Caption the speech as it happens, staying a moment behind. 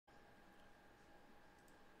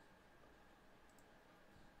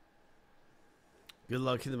Good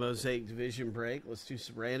luck in the Mosaic division break. Let's do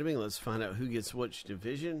some randoming. Let's find out who gets which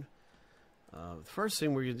division. The first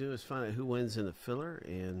thing we're going to do is find out who wins in the filler.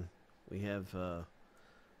 And we have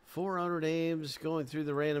 4 owner names going through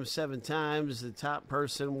the random 7 times. The top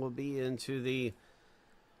person will be into the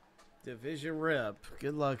division rip.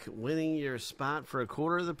 Good luck winning your spot for a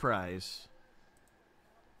quarter of the price.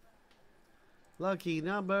 Lucky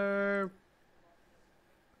number.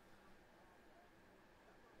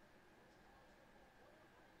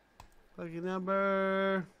 Lucky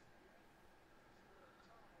number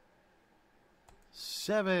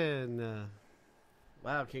 7.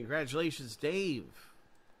 Wow, congratulations, Dave.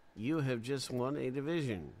 You have just won a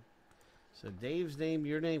division. So Dave's name,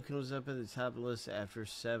 your name comes up at the top of the list after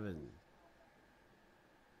 7.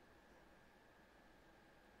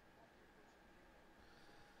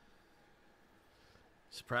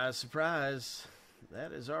 Surprise, surprise.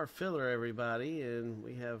 That is our filler, everybody. And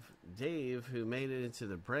we have Dave, who made it into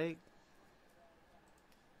the break.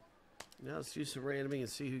 Now let's do some randoming and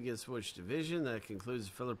see who gets which division. That concludes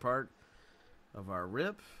the filler part of our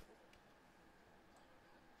rip.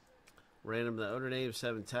 Random the owner name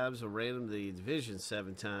 7 times. We'll random the division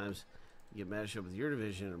 7 times. You get matched up with your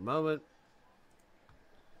division in a moment.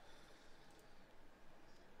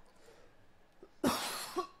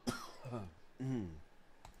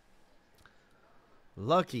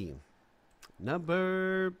 Lucky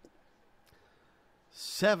number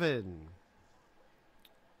 7.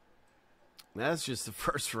 That's just the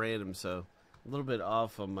first random, so a little bit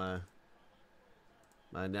off on my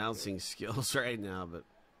announcing skills right now, but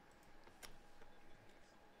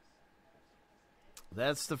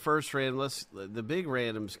that's the first random. The big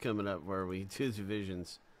random's coming up where we do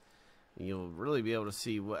divisions. And you'll really be able to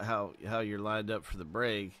see how you're lined up for the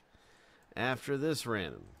break after this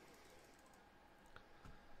random.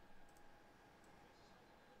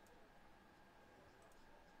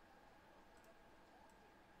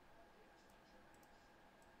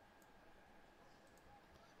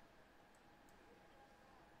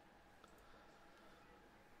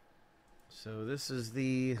 So this is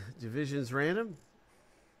the divisions random.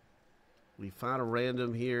 We find a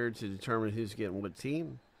random here to determine who's getting what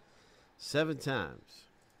team. 7 times.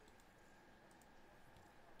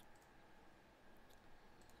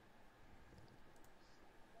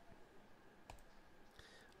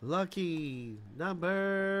 Lucky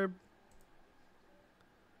number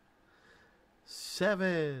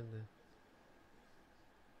 7.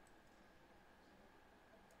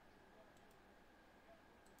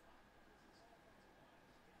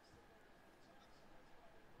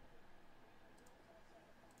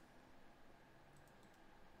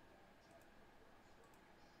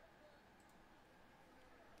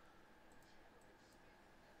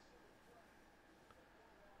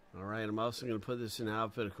 All right, I'm also going to put this in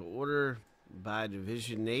alphabetical order by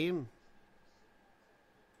division name.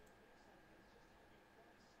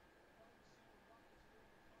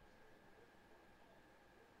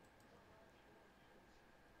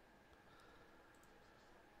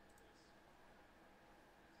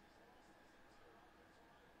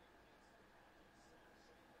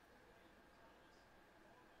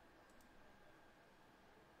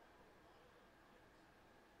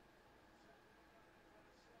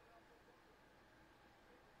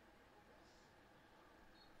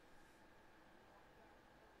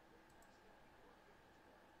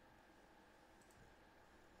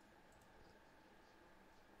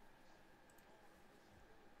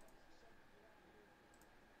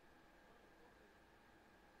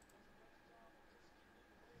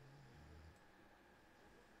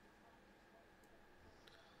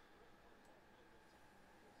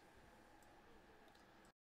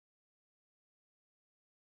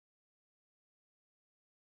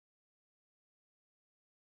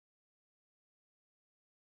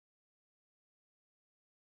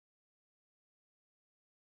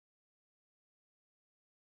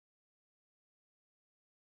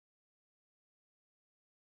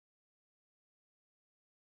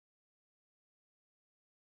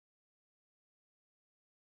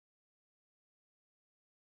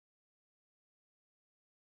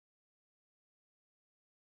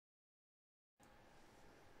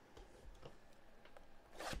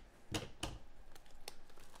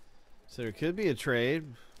 So there could be a trade.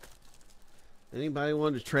 Anybody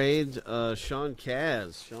want to trade Sean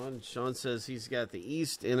Kaz? Sean says he's got the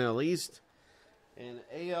East, NL East, and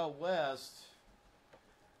AL West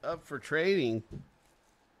up for trading.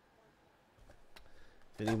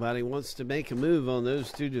 If anybody wants to make a move on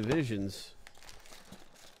those 2 divisions,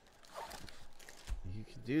 you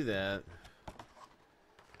can do that.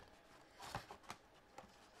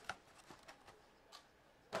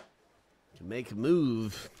 to make a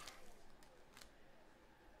move.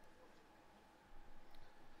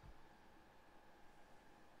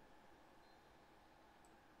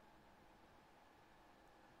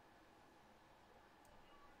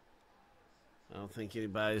 I don't think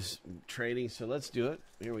anybody's trading, so let's do it.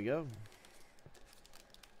 Here we go.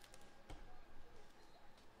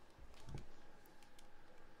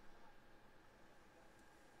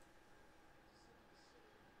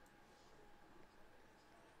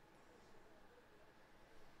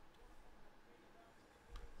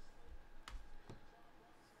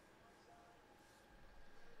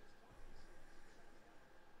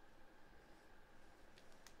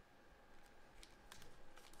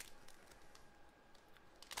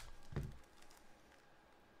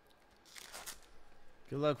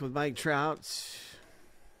 Good luck with Mike Trout.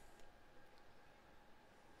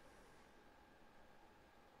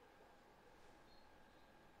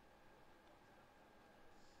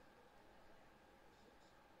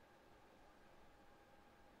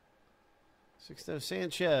 Sixto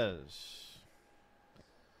Sanchez.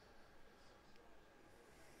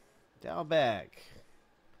 Dalbeck.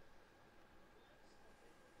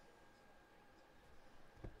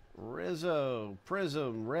 Rizzo.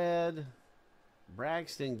 Prism. Red.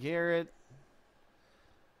 Braxton Garrett.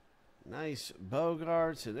 Nice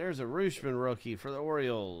Bogarts. And there's a Rooshman rookie for the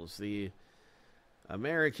Orioles. The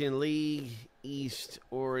American League East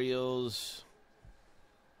Orioles.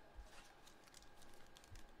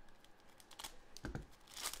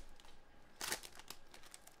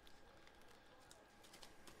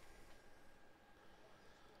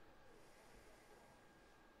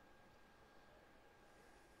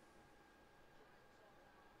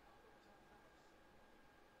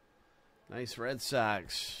 Nice Red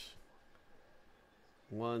Sox.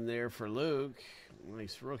 One there for Luke.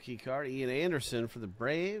 Nice rookie card. Ian Anderson for the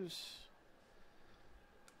Braves.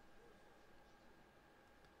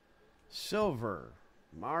 Silver.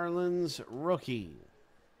 Marlins rookie.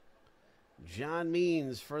 John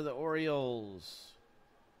Means for the Orioles.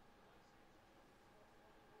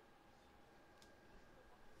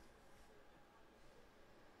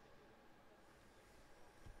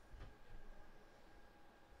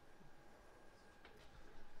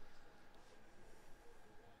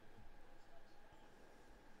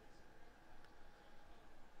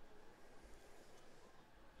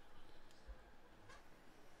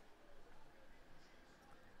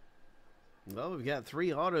 Well, we've got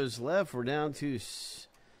 3 autos left. We're down to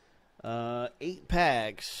 8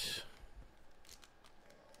 packs.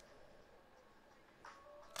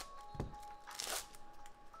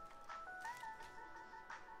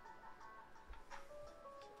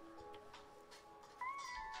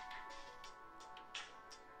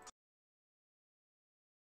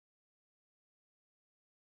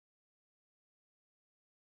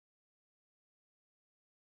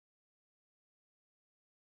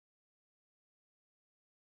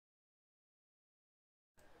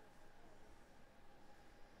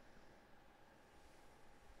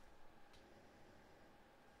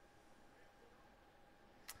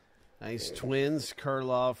 Nice Twins,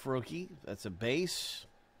 Kurloff rookie. That's a base.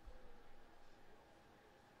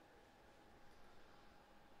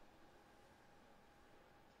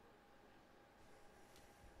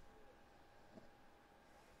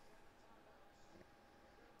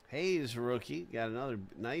 Hayes rookie. Got another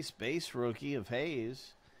nice base rookie of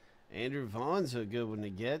Hayes. Andrew Vaughn's a good one to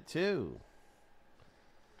get, too.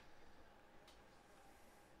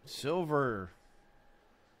 Silver.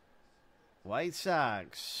 White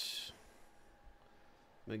Sox.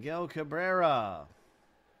 Miguel Cabrera.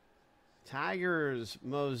 Tigers,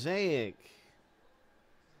 Mosaic.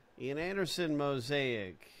 Ian Anderson,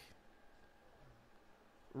 Mosaic.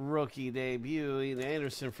 Rookie debut, Ian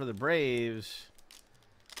Anderson for the Braves.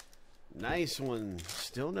 Nice one.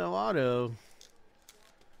 Still no auto.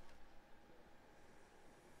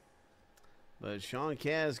 But Sean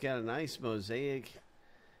Kaz got a nice Mosaic.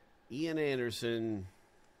 Ian Anderson.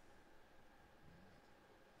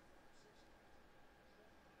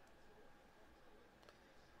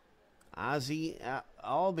 Ozzie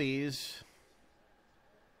Albies.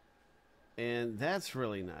 And that's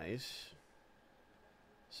really nice.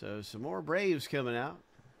 So some more Braves coming out.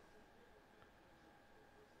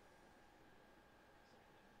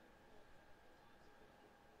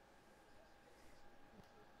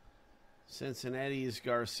 Cincinnati's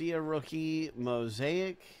Garcia rookie,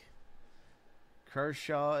 Mosaic.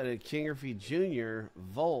 Kershaw and a King Griffey Jr.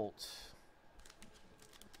 Volt.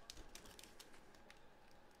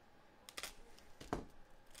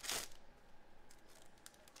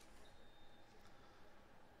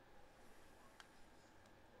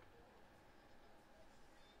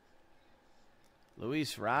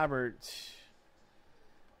 Luis Robert.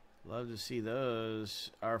 Love to see those.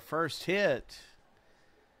 Our first hit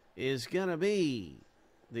is going to be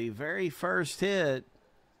the very first hit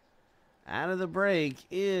out of the break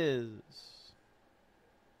is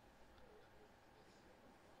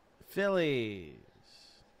Phillies.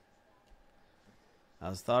 I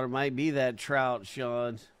was thought it might be that Trout,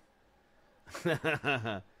 Sean.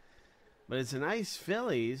 But it's a nice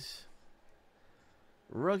Phillies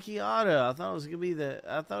rookie auto. I thought it was gonna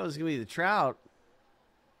be the Trout.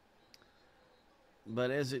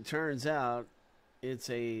 But as it turns out, it's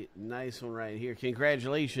a nice one right here.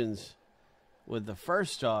 Congratulations with the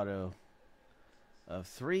first auto of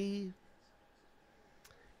 3.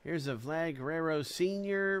 Here's a Vlad Guerrero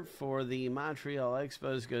Sr. for the Montreal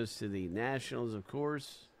Expos. Goes to the Nationals, of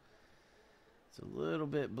course. It's a little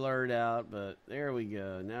bit blurred out, but there we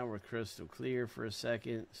go. Now we're crystal clear for a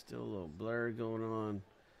second. Still a little blur going on.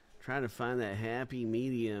 Trying to find that happy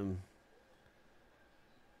medium.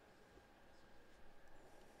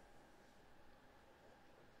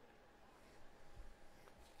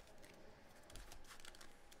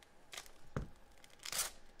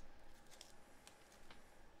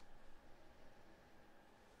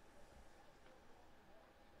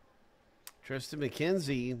 Tristan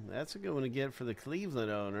McKenzie, that's a good one to get for the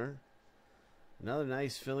Cleveland owner. Another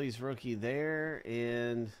nice Phillies rookie there.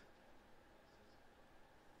 And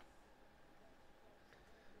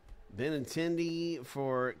Benintendi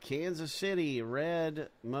for Kansas City, red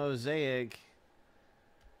Mosaic.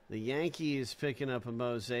 The Yankees picking up a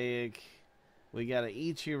Mosaic. We got an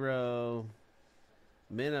Ichiro,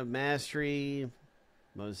 Men of Mastery,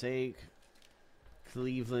 Mosaic,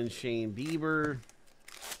 Cleveland, Shane Bieber.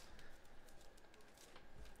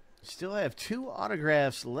 Still have 2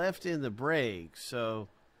 autographs left in the break, so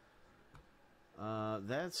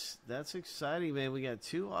that's exciting, man. We got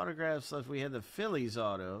 2 autographs left. We had the Phillies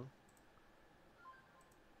auto.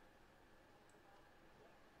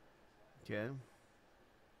 Okay.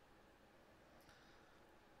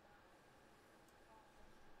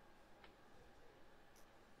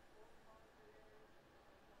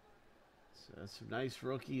 So that's some nice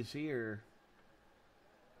rookies here.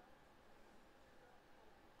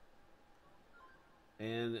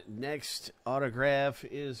 And next autograph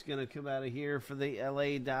is going to come out of here for the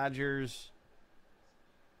LA Dodgers.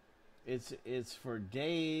 It's for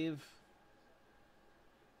Dave.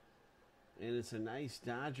 And it's a nice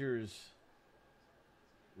Dodgers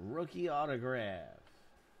rookie autograph.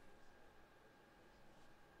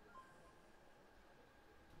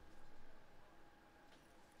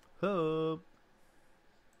 Hope.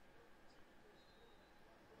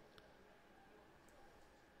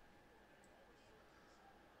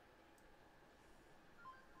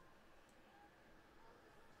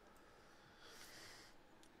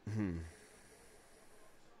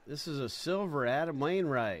 This is a silver Adam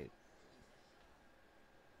Wainwright.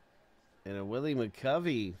 And a Willie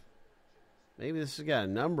McCovey. Maybe this has got a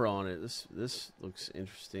number on it. This looks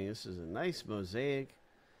interesting. This is a nice Mosaic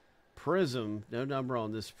prism. No number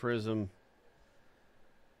on this prism.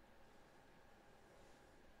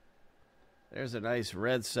 There's a nice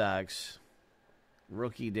Red Sox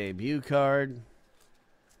rookie debut card.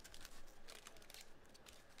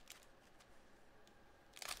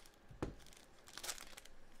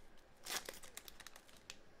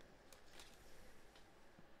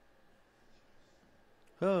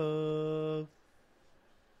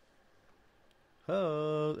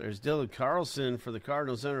 There's Dylan Carlson for the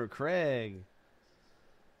Cardinals owner, Craig.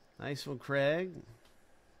 Nice one, Craig.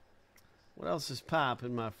 What else is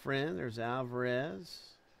popping, my friend? There's Alvarez.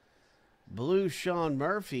 Blue Sean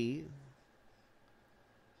Murphy.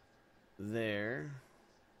 There.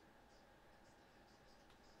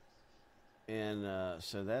 And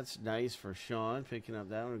so that's nice for Sean, picking up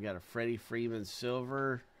that one. We've got a Freddie Freeman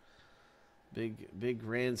silver. Big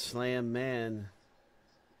Grand Slam man.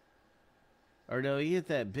 Or no, he hit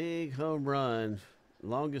that big home run.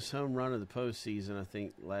 Longest home run of the postseason, I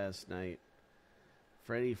think, last night.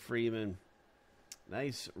 Freddie Freeman.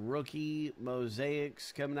 Nice rookie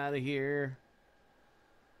mosaics coming out of here.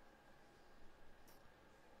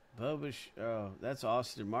 Bobish. Oh, that's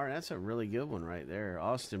Austin Martin. That's a really good one right there.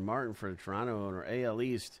 Austin Martin for the Toronto owner. AL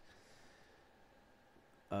East.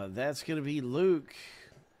 That's going to be Luke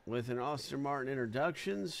with an Austin Martin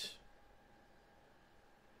introductions.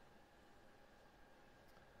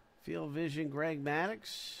 Field Vision, Greg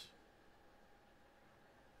Maddux.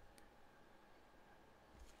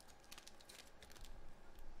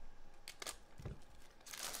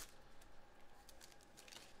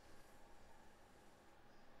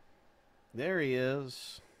 There he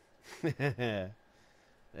is.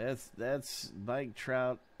 That's Mike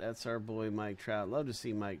Trout. That's our boy Mike Trout. Love to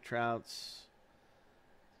see Mike Trout's.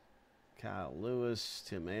 Kyle Lewis,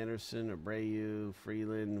 Tim Anderson, Abreu,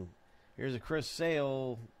 Freeland. Here's a Chris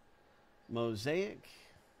Sale Mosaic.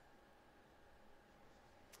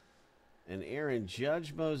 An Aaron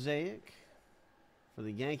Judge Mosaic for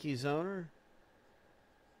the Yankees owner.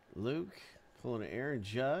 Luke pulling an Aaron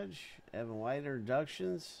Judge. Evan White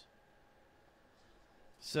introductions.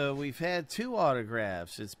 So we've had 2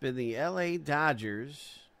 autographs. It's been the LA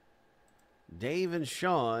Dodgers. Dave and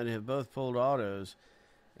Sean have both pulled autos.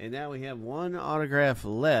 And now we have 1 autograph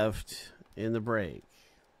left in the break.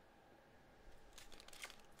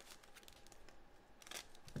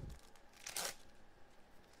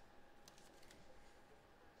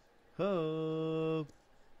 Hope.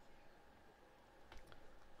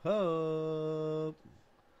 Hope.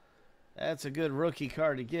 That's a good rookie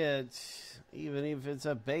card to get. Even if it's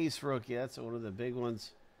a base rookie, that's one of the big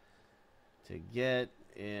ones to get.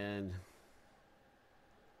 And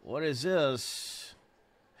what is this?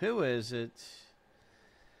 Who is it?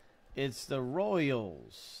 It's the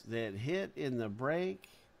Royals that hit in the break.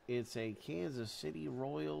 It's a Kansas City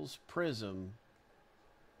Royals Prism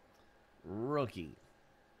rookie.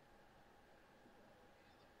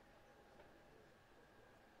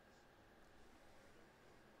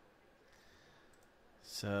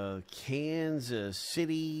 So, Kansas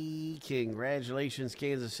City, congratulations,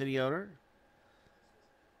 Kansas City owner.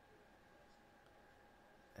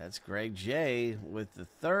 That's Greg J with the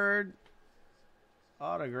 3rd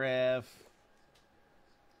autograph.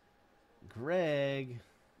 Greg.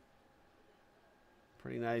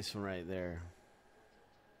 Pretty nice one right there.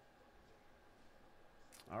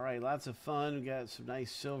 All right, lots of fun. We got some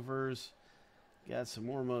nice silvers. Got some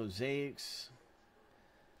more mosaics.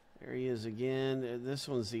 There he is again. This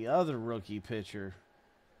one's the other rookie pitcher,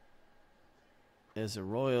 as the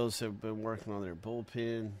Royals have been working on their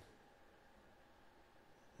bullpen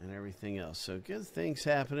and everything else. So good things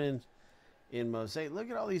happening in Mosaic.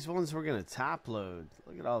 Look at all these ones we're going to top load.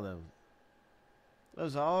 Look at all them.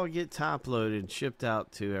 Those all get top loaded and shipped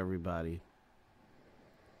out to everybody.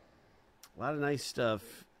 A lot of nice stuff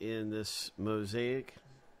in this Mosaic.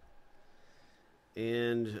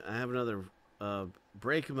 And I have another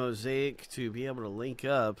break of Mosaic to be able to link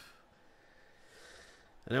up.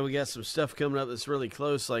 I know we got some stuff coming up that's really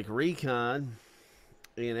close, like Recon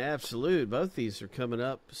and Absolute. Both these are coming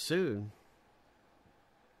up soon.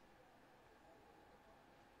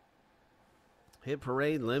 Hit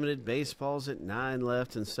Parade Limited baseballs at 9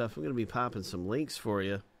 left and stuff. I'm going to be popping some links for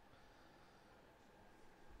you.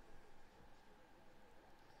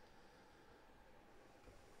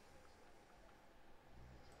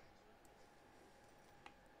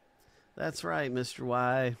 That's right, Mr.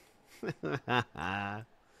 Y.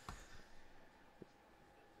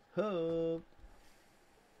 Hope.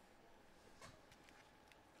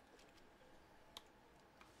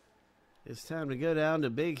 It's time to go down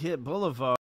to Big Hit Boulevard.